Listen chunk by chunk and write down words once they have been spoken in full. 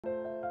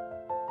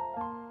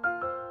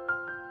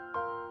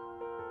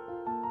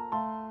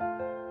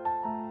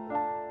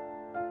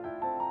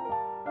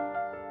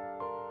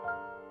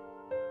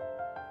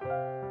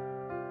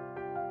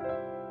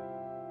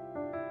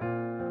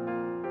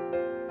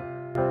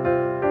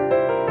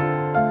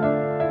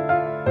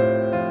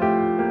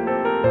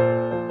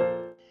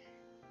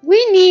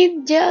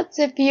Just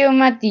a few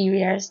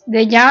materials.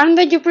 The yarn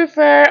that you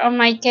prefer. On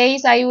my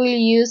case, I will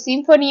use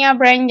Symphonia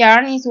brand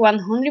yarn. It's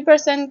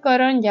 100%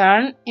 cotton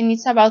yarn and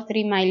it's about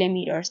 3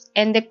 millimeters.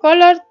 And the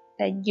color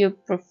that you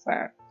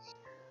prefer.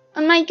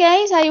 On my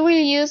case, I will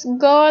use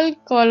gold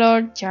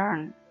colored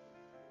yarn.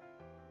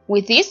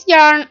 With this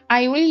yarn,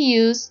 I will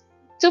use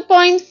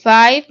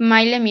 2.5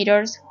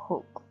 millimeters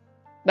hook.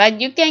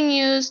 But you can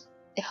use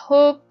the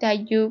hook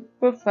that you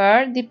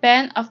prefer,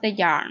 depend of the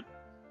yarn.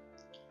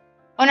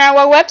 On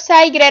our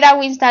website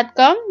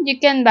GretaWings.com, you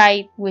can buy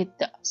it with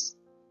those.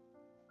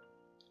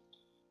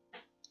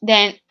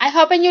 Then, I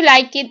hope you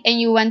like it and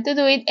you want to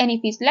do it, and if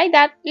it's like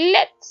that,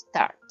 let's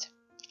start.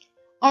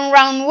 On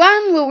round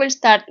 1, we will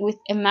start with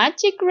a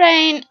magic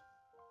rain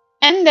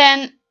and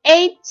then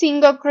 8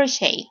 single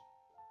crochet.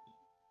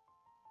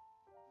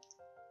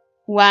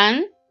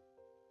 1,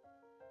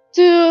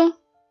 2,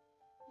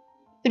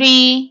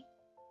 3,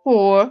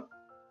 4,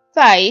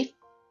 5,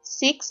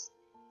 6,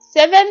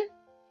 7,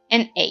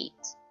 and 8.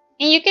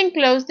 And you can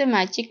close the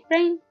magic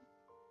rain.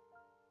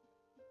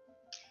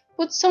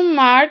 Put some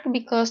mark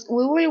because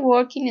we will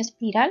work in a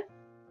spiral.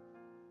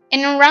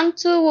 And on round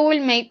 2 we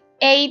will make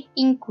 8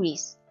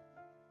 increase.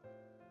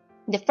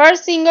 The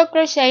first single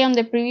crochet on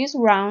the previous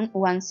round,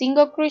 1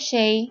 single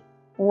crochet,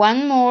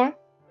 1 more,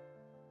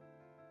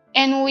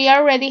 and we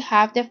already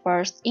have the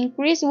first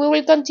increase. We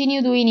will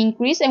continue doing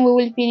increase and we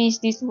will finish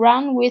this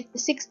round with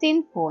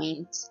 16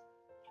 points.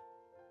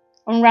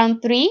 On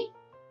round 3,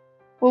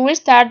 we will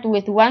start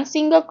with 1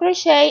 single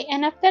crochet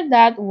and after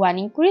that 1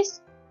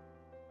 increase.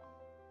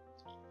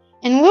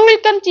 And we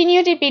will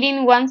continue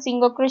repeating 1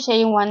 single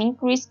crochet and 1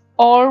 increase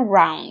all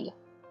round.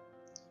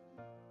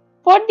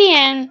 For the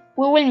end,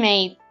 we will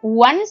make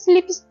 1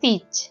 slip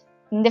stitch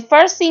in the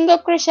first single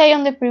crochet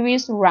on the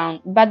previous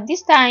round, but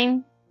this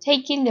time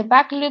taking the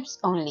back loops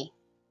only.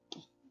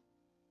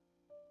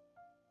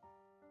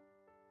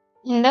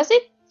 And that's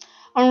it.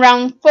 On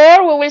round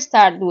 4, we will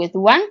start with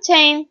 1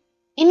 chain,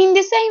 and in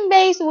the same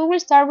base, we will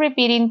start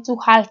repeating 2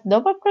 half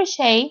double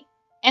crochet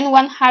and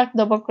 1 half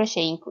double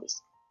crochet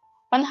increase.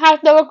 1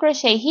 half double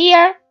crochet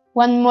here,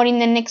 1 more in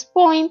the next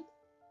point,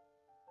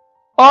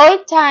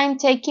 all time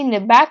taking the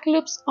back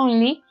loops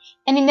only,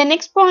 and in the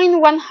next point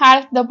 1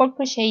 half double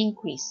crochet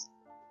increase.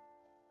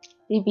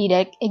 Repeat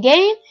it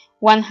again,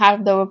 1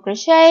 half double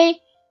crochet,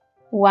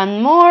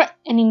 1 more,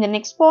 and in the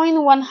next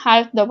point 1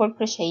 half double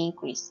crochet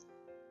increase.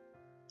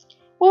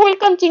 We will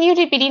continue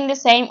repeating the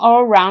same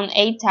all around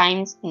 8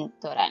 times in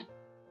total.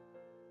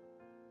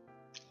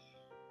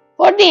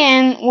 For the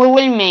end, we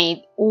will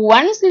make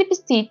 1 slip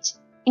stitch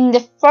in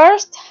the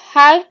first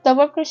half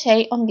double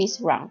crochet on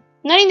this round,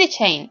 not in the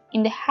chain,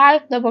 in the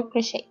half double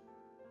crochet.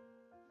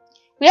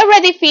 We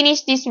already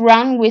finished this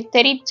round with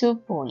 32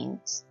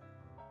 points.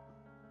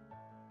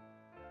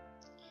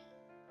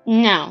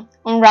 Now,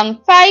 on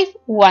round 5,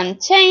 1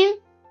 chain,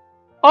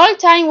 all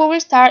time we will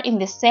start in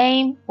the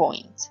same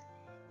point.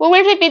 We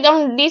will repeat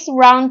on this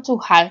round 2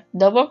 half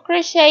double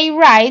crochet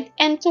right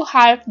and 2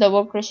 half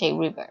double crochet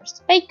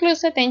reverse. Pay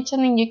close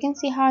attention and you can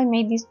see how I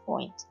made this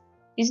point.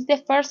 This is the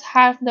first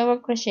half double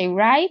crochet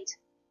right,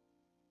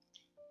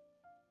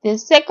 the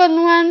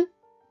second one,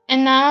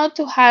 and now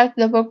 2 half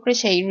double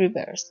crochet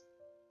reverse.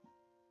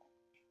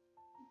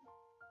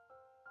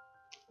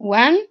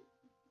 1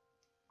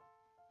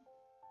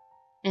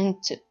 and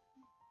 2.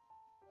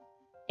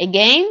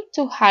 Again,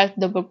 2 half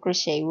double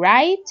crochet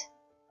right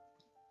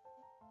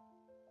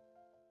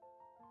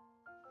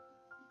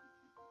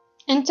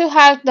and 2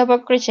 half double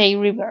crochet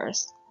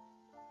reverse.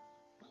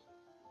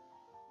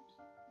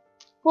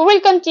 We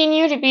will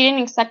continue repeating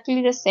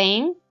exactly the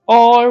same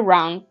all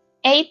round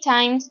 8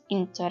 times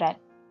in total.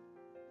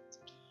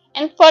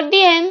 And for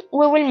the end,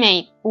 we will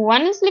make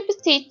 1 slip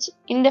stitch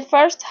in the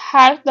first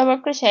half double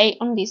crochet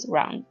on this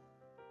round.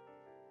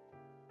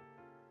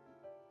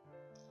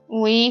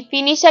 We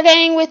finish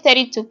again with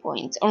 32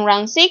 points. On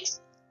round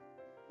 6,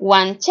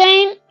 1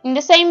 chain, in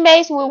the same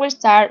base we will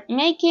start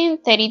making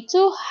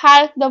 32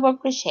 half double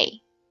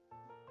crochet.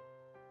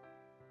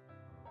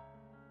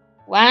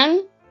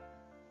 1,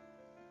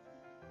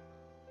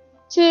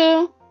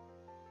 2,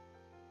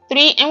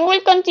 3, and we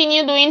will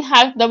continue doing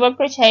half double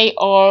crochet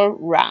all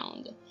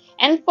round.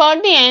 And for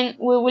the end,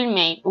 we will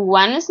make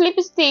 1 slip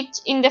stitch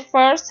in the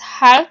first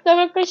half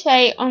double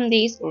crochet on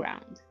this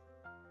round.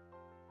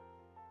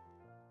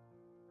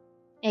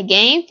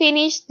 Again,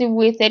 finish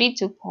with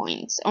 32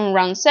 points. On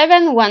round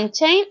 7, 1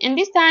 chain, and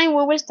this time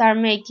we will start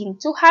making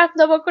 2 half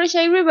double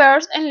crochet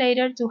reverse and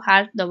later 2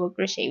 half double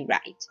crochet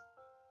right.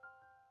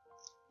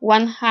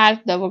 1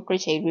 half double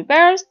crochet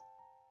reverse,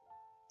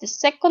 the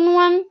second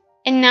one,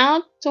 and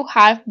now 2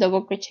 half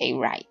double crochet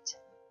right.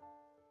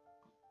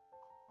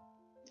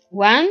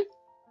 1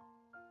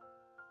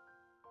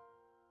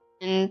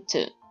 and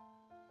 2.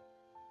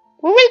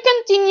 We will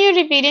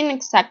continue repeating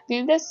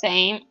exactly the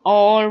same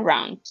all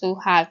round. 2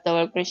 half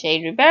double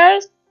crochet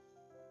reverse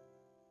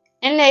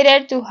and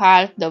later 2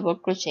 half double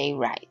crochet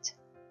right.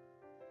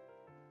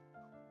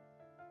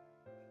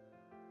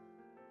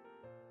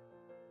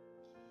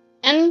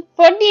 And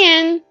for the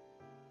end,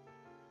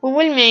 we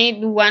will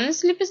make 1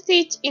 slip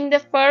stitch in the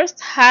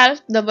first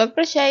half double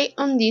crochet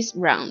on this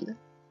round.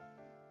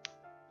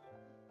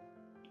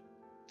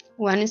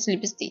 1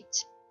 slip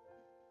stitch.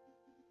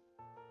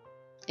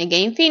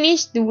 Again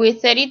finished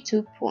with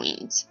 32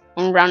 points.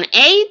 On round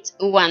 8,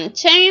 1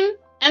 chain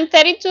and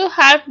 32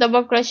 half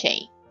double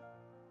crochet.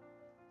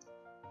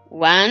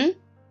 1,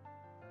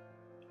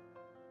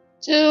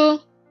 2,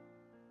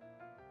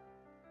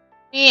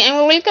 3, and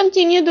we will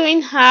continue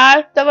doing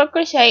half double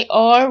crochet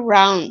all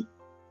round.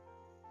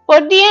 For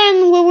the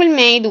end, we will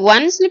make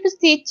 1 slip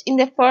stitch in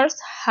the first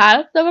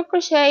half double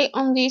crochet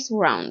on this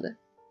round.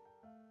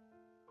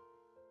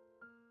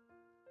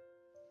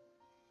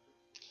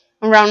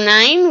 On round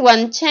 9,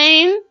 1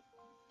 chain,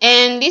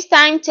 and this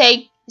time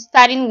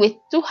starting with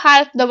 2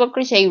 half double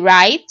crochet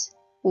right,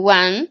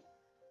 1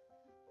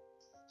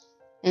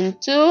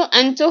 and 2,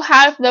 and 2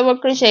 half double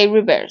crochet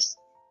reverse,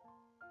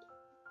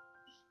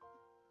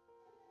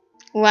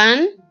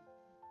 1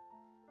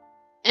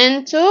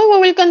 and 2. We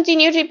will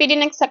continue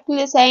repeating exactly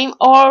the same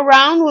all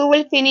round. We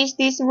will finish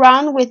this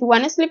round with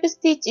 1 slip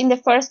stitch in the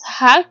first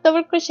half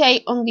double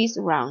crochet on this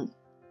round.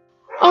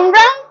 On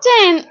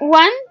round 10,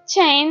 1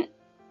 chain,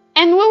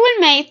 and we will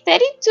make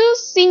 32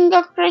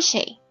 single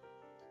crochet.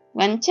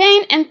 1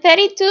 chain and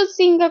 32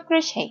 single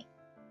crochet.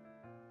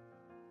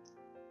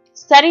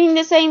 Starting in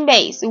the same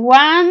base,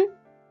 1,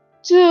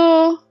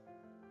 2,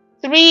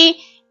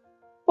 3,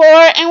 4,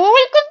 and we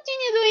will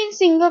continue doing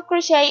single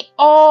crochet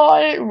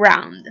all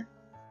round.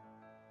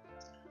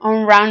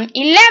 On round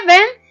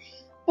 11,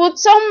 put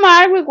some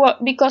mark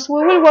because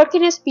we will work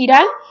in a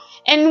spiral,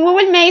 and we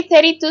will make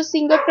 32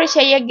 single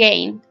crochet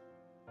again.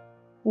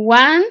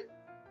 1,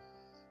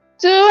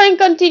 2, and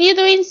continue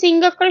doing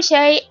single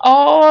crochet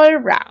all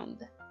round.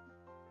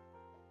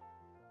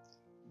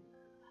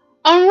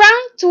 On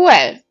round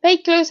 12, pay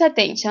close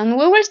attention.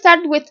 We will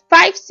start with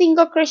 5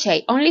 single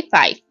crochet, only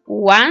 5.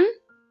 1,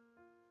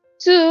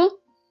 2,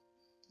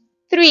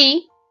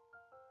 3,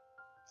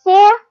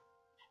 4,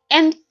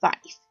 and 5.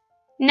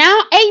 Now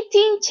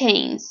 18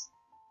 chains.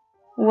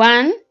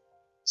 1,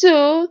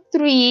 2,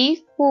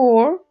 3,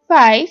 4,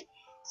 5,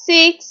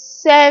 6,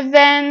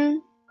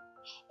 7,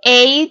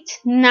 8,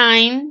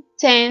 9,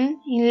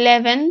 10,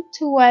 11,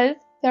 12,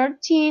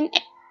 13,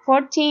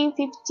 14,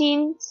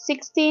 15,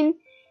 16,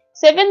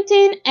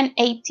 17, and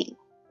 18.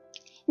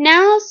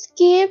 Now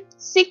skip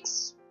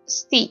 6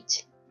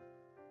 stitch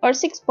or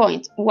 6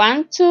 points.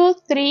 1, 2,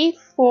 3,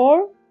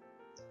 4,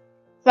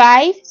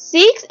 5,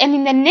 6, and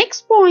in the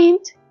next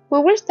point we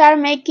will start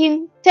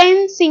making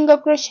 10 single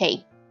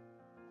crochet.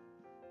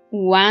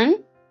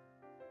 1,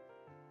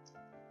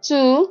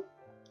 2,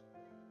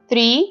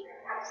 3,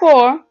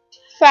 4,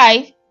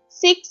 5,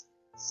 6,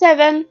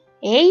 7,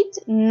 8,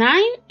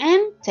 9,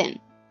 and 10.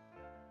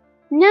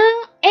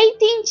 Now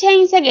 18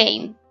 chains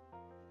again.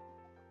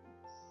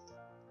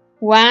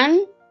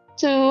 1,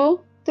 2,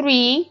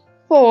 3,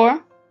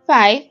 4,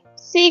 5,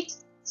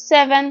 6,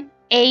 7,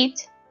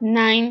 8,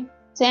 9,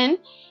 10,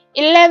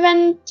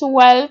 11,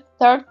 12,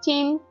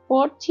 13,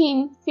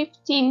 14,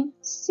 15,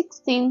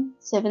 16,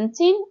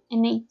 17,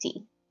 and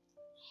 18.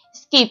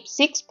 Skip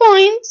 6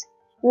 points.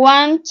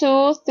 1,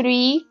 2,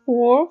 3,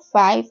 4,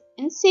 5,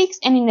 and 6,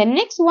 and in the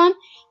next one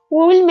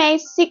we will make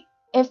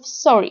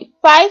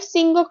 5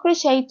 single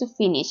crochet to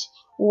finish.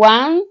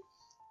 1,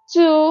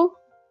 2,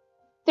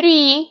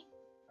 3,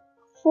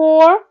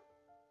 4,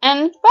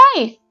 and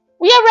 5.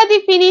 We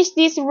already finished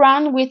this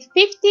round with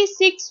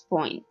 56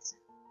 points.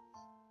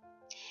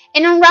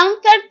 And on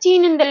round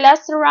 13, in the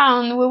last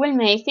round, we will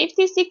make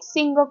 56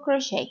 single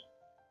crochet.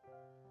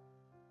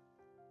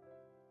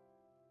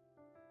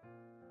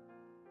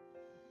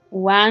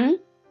 1,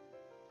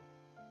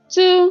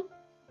 2,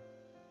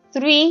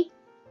 3,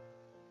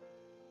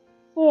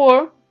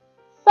 4,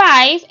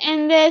 5,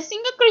 and the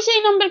single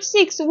crochet number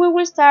 6 we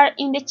will start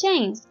in the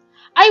chains.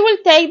 I will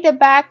take the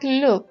back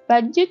loop,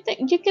 but you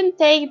can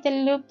take the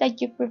loop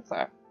that you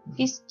prefer.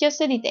 It's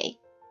just a detail.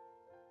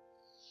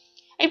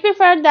 I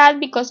prefer that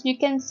because you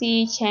can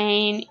see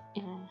chain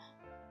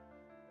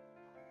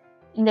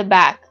in the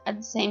back at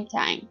the same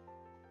time.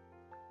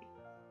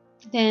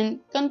 Then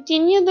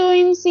continue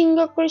doing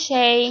single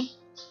crochet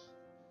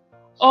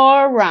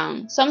all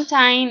round,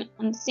 sometime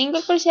on the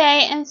single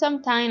crochet and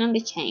sometime on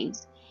the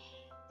chains.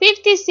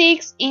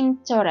 56 in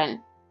total,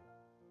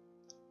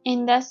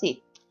 and that's it.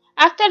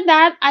 After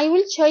that, I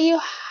will show you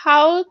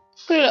how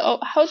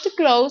to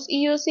close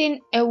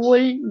using a wool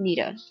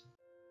needle.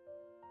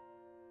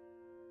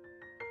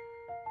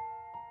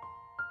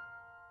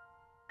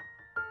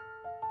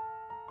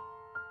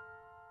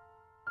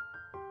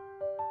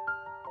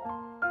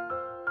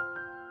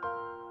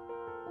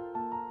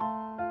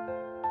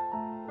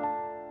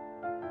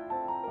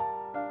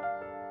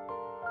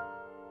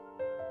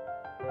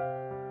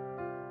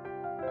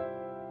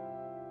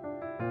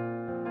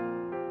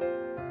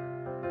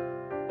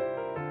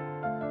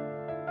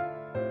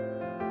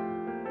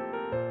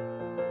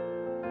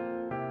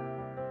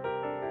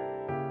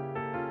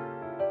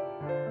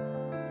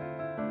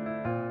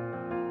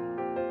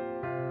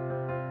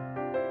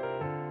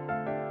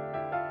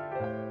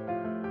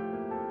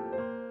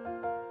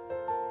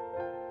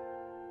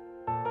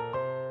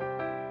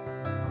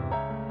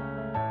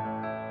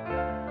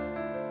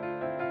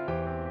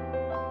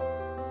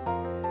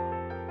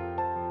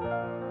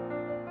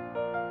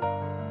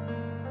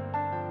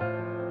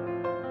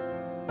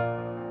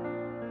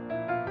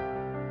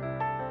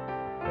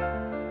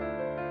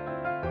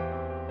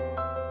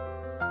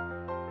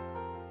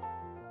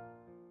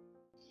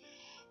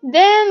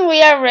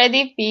 we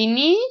already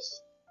finished.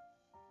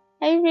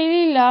 I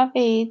really love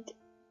it.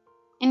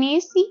 And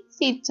it's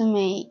easy to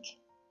make.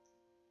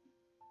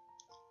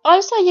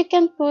 Also, you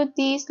can put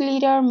this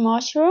little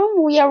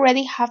mushroom. We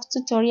already have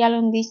tutorial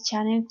on this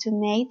channel to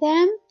make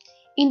them.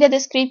 In the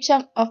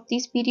description of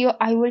this video,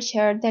 I will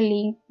share the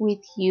link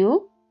with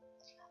you.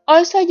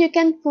 Also, you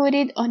can put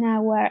it on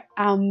our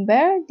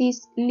Amber,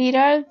 this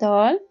little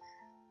doll.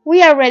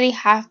 We already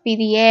have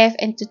PDF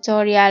and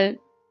tutorial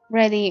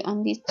ready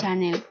on this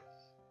channel.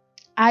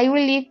 I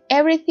will leave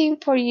everything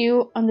for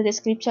you on the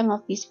description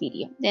of this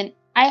video. Then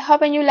I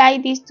hope you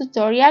like this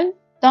tutorial.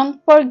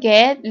 Don't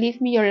forget, leave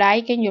me your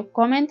like and your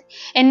comment.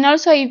 And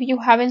also, if you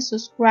haven't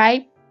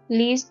subscribed,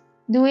 please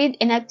do it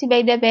and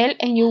activate the bell,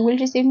 and you will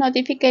receive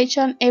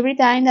notification every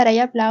time that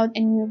I upload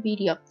a new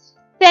video.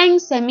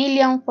 Thanks a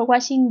million for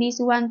watching this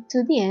one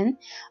to the end.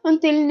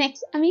 Until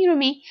next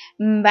Amigurumi,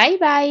 bye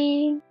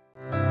bye!